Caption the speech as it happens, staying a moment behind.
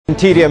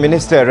Interior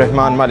Minister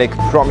Rahman Malik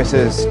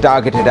promises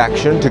targeted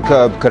action to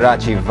curb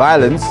Karachi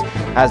violence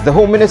as the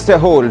Home Minister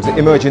holds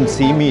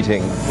emergency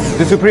meeting.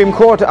 The Supreme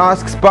Court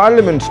asks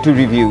Parliament to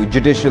review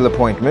judicial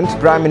appointment.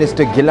 Prime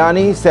Minister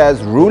Gilani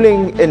says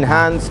ruling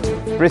enhanced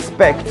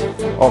respect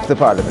of the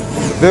Parliament.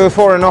 The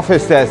Foreign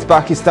Office says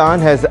Pakistan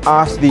has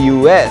asked the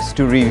US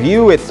to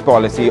review its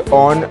policy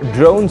on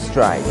drone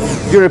strikes.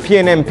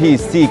 European MPs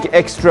seek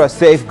extra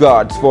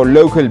safeguards for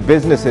local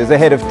businesses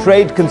ahead of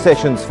trade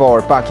concessions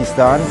for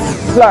Pakistan.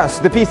 Plus,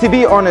 the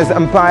PCB honours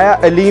umpire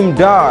Aleem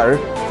Dar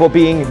for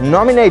being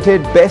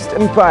nominated Best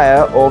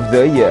Umpire of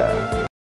the Year.